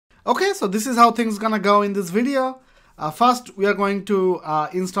Okay, so this is how things gonna go in this video. First, we are going to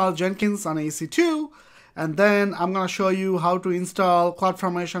install Jenkins on EC2, and then I'm gonna show you how to install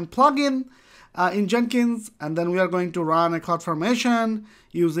CloudFormation plugin in Jenkins, and then we are going to run a CloudFormation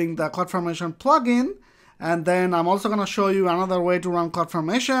using the CloudFormation plugin, and then I'm also gonna show you another way to run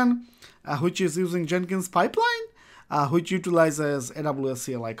CloudFormation, which is using Jenkins pipeline, which utilizes AWS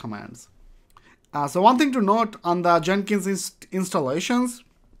CLI commands. So one thing to note on the Jenkins installations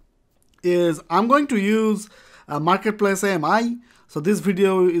is I'm going to use Marketplace AMI. So this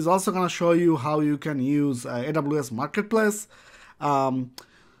video is also going to show you how you can use AWS Marketplace.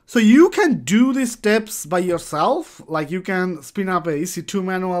 So you can do these steps by yourself. Like you can spin up a EC2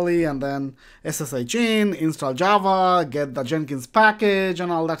 manually and then SSHing, install Java, get the Jenkins package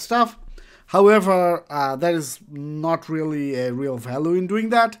and all that stuff. However, there is not really a real value in doing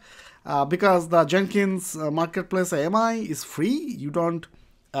that because the Jenkins Marketplace AMI is free. You don't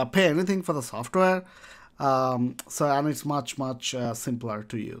pay anything for the software, and it's much simpler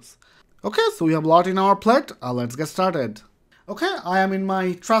to use. Okay, so we have a lot in our plate. Let's get started. Okay, I am in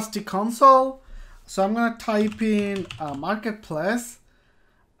my trusty console, so I'm gonna type in Marketplace,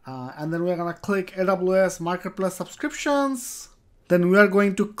 and then we're gonna click AWS Marketplace subscriptions. Then we are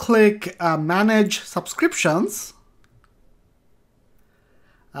going to click Manage Subscriptions.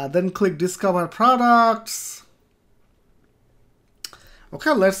 Then click Discover Products.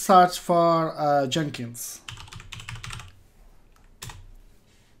 Okay, let's search for Jenkins.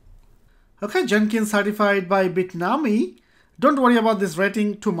 Okay, Jenkins certified by Bitnami. Don't worry about this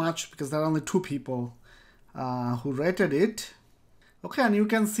rating too much because there are only 2 people who rated it. Okay, and you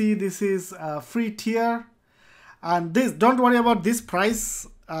can see this is a free tier. And this, don't worry about this price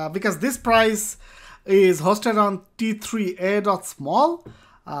because this price is hosted on t3a.small.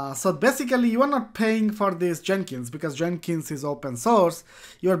 So basically you are not paying for this Jenkins because Jenkins is open source.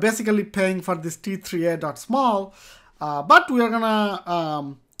 You are basically paying for this t3a.small, but we are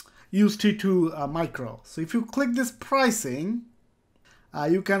gonna use T2 micro. So if you click this pricing,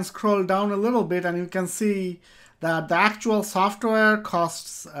 you can scroll down a little bit and you can see that the actual software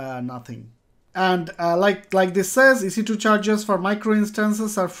costs nothing. And like this says, EC2 charges for micro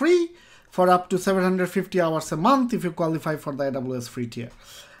instances are free for up to 750 hours a month if you qualify for the AWS free tier.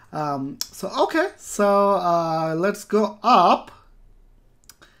 So let's go up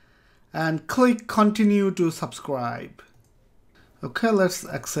and click continue to subscribe. Okay, let's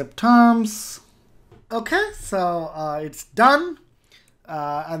accept terms. Okay, so it's done.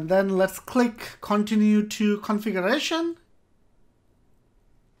 And then let's click continue to configuration.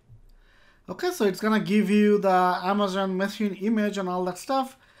 Okay, so it's gonna give you the Amazon machine image and all that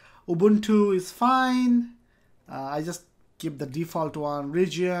stuff. Ubuntu is fine. I just keep the default one,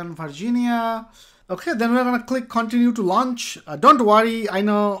 region, Virginia. Okay, then we're gonna click continue to launch. Don't worry, I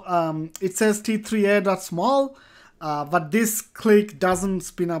know it says t3a.small, but this click doesn't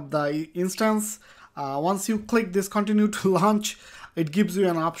spin up the instance. Once you click this continue to launch, it gives you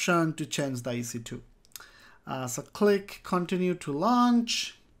an option to change the EC2. So click continue to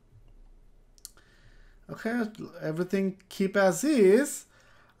launch. Okay, everything keep as is.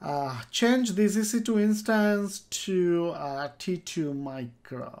 Change this EC2 instance to T2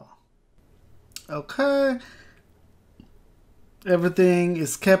 micro. Okay, everything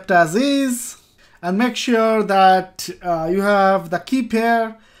is kept as is, and make sure that you have the key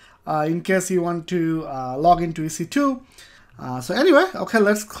pair in case you want to log into EC2. So anyway, okay,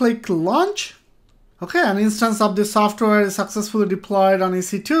 let's click launch. Okay, an instance of this software is successfully deployed on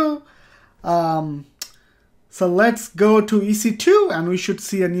EC2. So let's go to EC2 and we should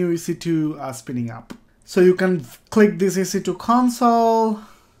see a new EC2 spinning up. So you can click this EC2 console.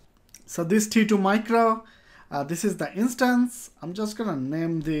 So this T2 micro, this is the instance. I'm just gonna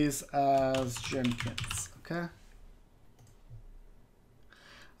name this as Jenkins, okay?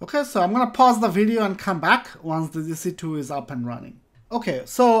 Okay, so I'm gonna pause the video and come back once the EC2 is up and running. Okay,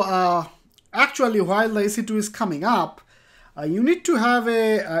 so actually while the EC2 is coming up, you need to have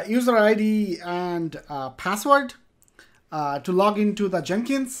a user ID and password to log into the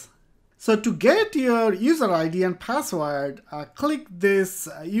Jenkins. So to get your user ID and password, click this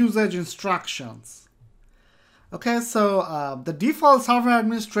usage instructions. Okay, so the default software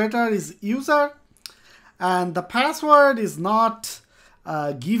administrator is user and the password is not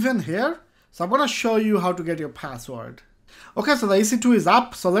given here. So I'm gonna show you how to get your password. Okay, so the EC2 is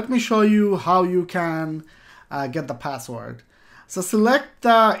up. So let me show you how you can get the password. So select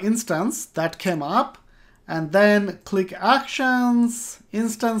the instance that came up and then click Actions,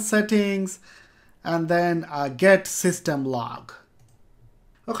 Instance Settings, and then Get System Log.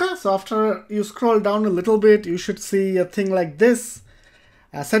 Okay, so after you scroll down a little bit, you should see a thing like this.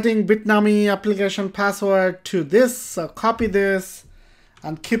 setting Bitnami application password to this. So copy this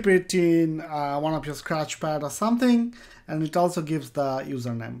and keep it in one of your Scratchpad or something. And it also gives the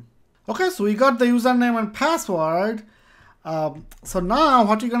username. Okay, so we got the username and password. So now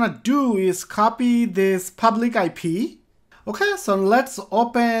what you're gonna do is copy this public IP. Okay, so let's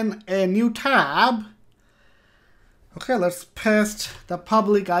open a new tab. Okay, let's paste the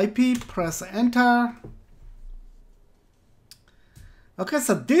public IP, press enter. Okay,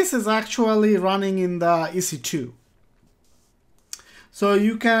 so this is actually running in the EC2. So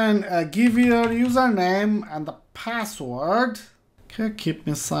you can give your username and the password. Okay, keep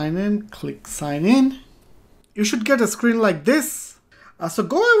me sign in, click sign in. You should get a screen like this. So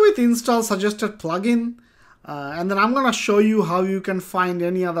go with install suggested plugin. And then I'm gonna show you how you can find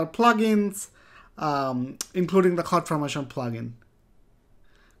any other plugins, including the CloudFormation plugin.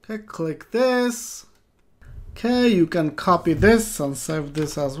 Okay, click this. Okay, you can copy this and save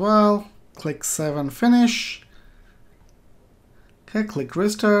this as well. Click save and finish. Okay, click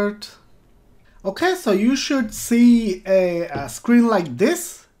restart. Okay, so you should see a screen like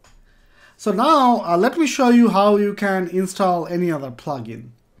this. So now let me show you how you can install any other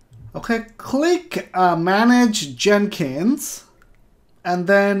plugin. Okay, click manage Jenkins and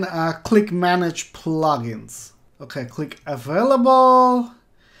then click manage plugins. Okay, click available.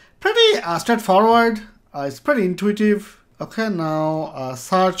 Pretty straightforward. It's pretty intuitive. Okay, now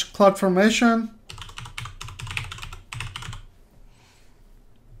search CloudFormation.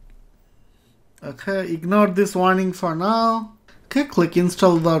 Okay, ignore this warning for now. Okay, click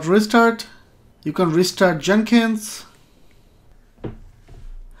install without restart. You can restart Jenkins.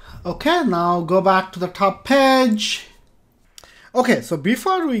 Okay, now go back to the top page. Okay, so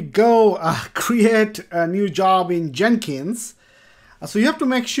before we go create a new job in Jenkins, so you have to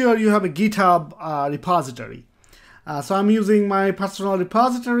make sure you have a GitHub repository. So I'm using my personal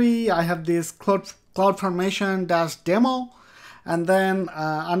repository. I have this CloudFormation-demo. And then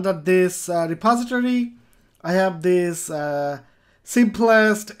under this repository, I have this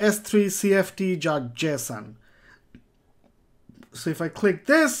simplest s3cft.json. So if I click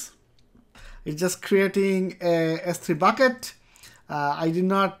this, it's just creating a S3 bucket. I did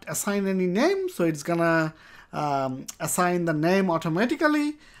not assign any name, so it's gonna assign the name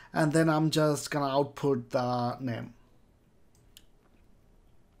automatically, and then I'm just gonna output the name.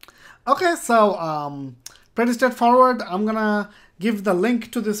 Okay, so pretty straightforward. I'm gonna give the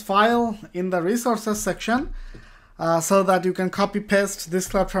link to this file in the resources section so that you can copy paste this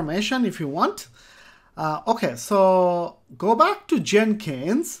CloudFormation if you want. Okay, so go back to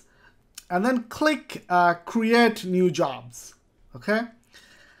Jenkins and then click create new jobs. Okay,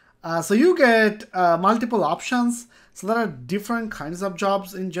 so you get multiple options. So there are different kinds of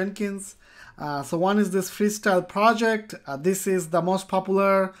jobs in Jenkins. So one is this freestyle project. This is the most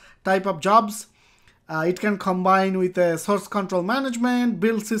popular type of jobs. It can combine with a source control management,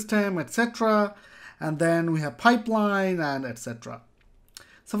 build system, etc. And then we have pipeline and etc.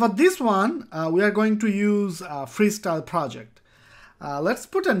 So for this one, we are going to use a freestyle project. Let's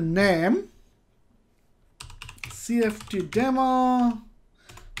put a name, CFT demo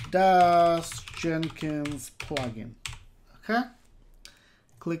 -Jenkins plugin. Okay.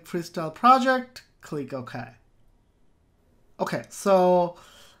 Click freestyle project, click OK. Okay, so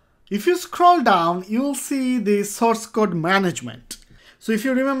if you scroll down, you'll see the source code management. So if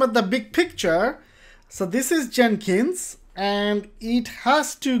you remember the big picture, so this is Jenkins, and it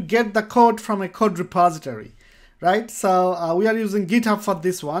has to get the code from a code repository, right? So we are using GitHub for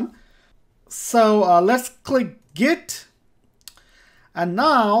this one. So let's click Git. And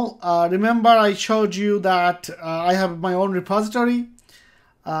now, remember I showed you that I have my own repository.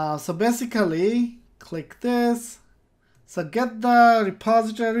 So basically, click this. So get the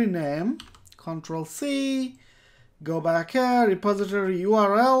repository name, Control C, go back here, repository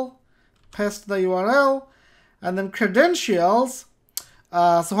URL, paste the URL, and then credentials.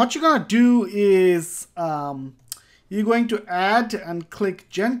 So what you're gonna do is you're going to add and click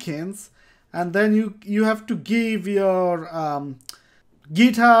Jenkins, and then you have to give your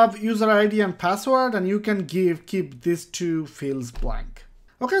GitHub user ID and password, and you can keep these two fields blank.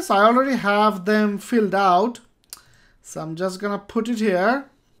 Okay, so I already have them filled out. So I'm just gonna put it here.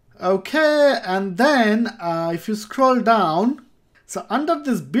 Okay, and then if you scroll down, so under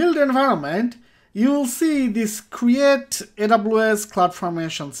this build environment, you will see this create AWS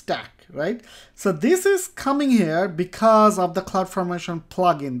CloudFormation stack, right? So this is coming here because of the CloudFormation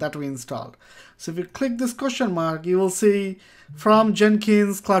plugin that we installed. So if you click this question mark, you will see from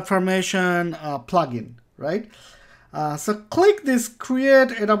Jenkins CloudFormation plugin, right? So click this create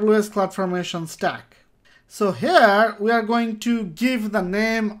AWS CloudFormation stack. So here we are going to give the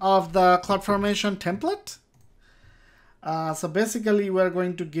name of the CloudFormation template. So basically we're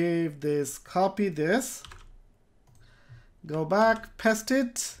going to give this, copy this, go back, paste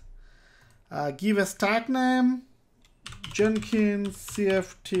it, give a stack name, Jenkins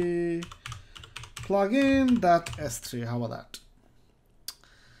CFT plugin.s3. How about that?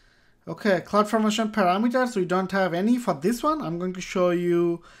 Okay, CloudFormation parameters, we don't have any for this one. I'm going to show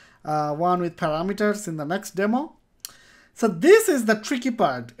you one with parameters in the next demo. So this is the tricky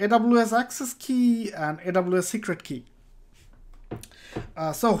part, AWS access key and AWS secret key.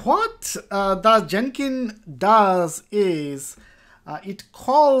 So what the Jenkins does is it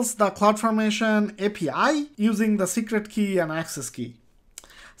calls the CloudFormation API using the secret key and access key.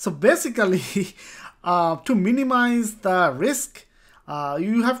 So basically, to minimize the risk,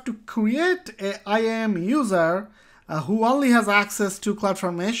 you have to create a IAM user who only has access to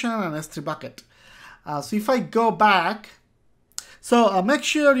CloudFormation and S3 bucket. So if I go back, so make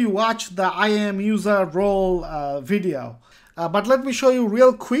sure you watch the IAM user role video. But let me show you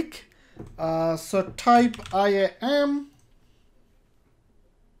real quick. So type IAM,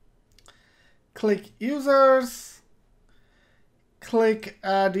 click users, click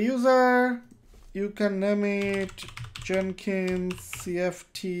add user. You can name it Jenkins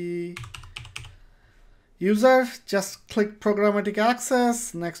CFT user. Just click programmatic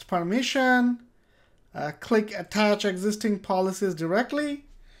access, next permission, click attach existing policies directly,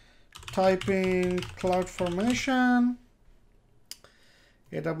 type in CloudFormation,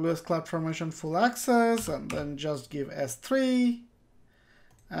 AWS CloudFormation full access, and then just give S3,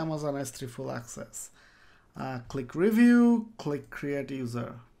 Amazon S3 full access. Click review, click create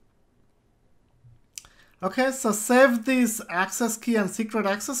user. Okay, so save this access key and secret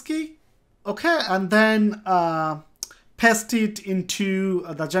access key. Okay, and then paste it into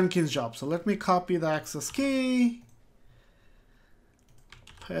the Jenkins job. So let me copy the access key,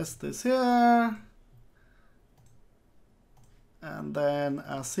 paste this here, and then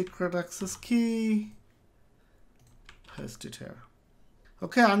a secret access key, paste it here.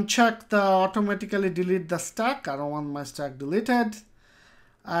 Okay, uncheck the automatically delete the stack. I don't want my stack deleted.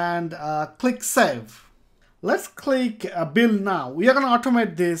 And click save. Let's click build now. We are going to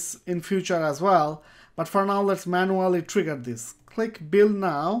automate this in future as well. But for now, let's manually trigger this. Click build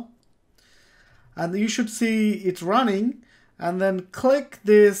now. And you should see it running. And then click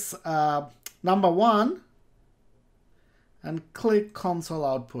this number 1. And click console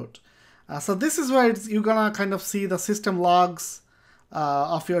output. So this is where you're going to kind of see the system logs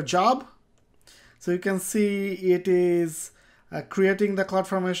of your job. So you can see it is creating the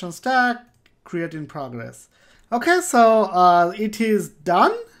CloudFormation stack, create in progress. Okay, so it is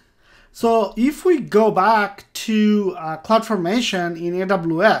done. So if we go back to CloudFormation in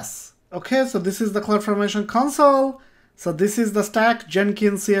AWS, okay, so this is the CloudFormation console. So this is the stack,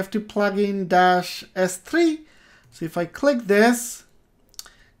 Jenkins CFT plugin -S3. So if I click this,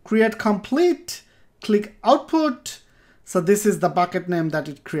 create complete, click output. So this is the bucket name that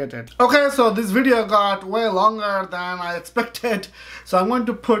it created. Okay, so this video got way longer than I expected. So I'm going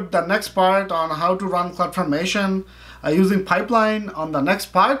to put the next part on how to run CloudFormation using pipeline on the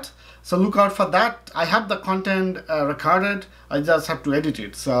next part. So look out for that. I have the content recorded. I just have to edit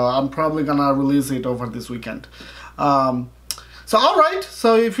it. So I'm probably gonna release it over this weekend. So all right,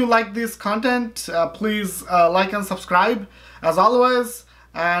 so if you like this content, please like and subscribe as always.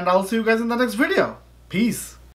 And I'll see you guys in the next video. Peace.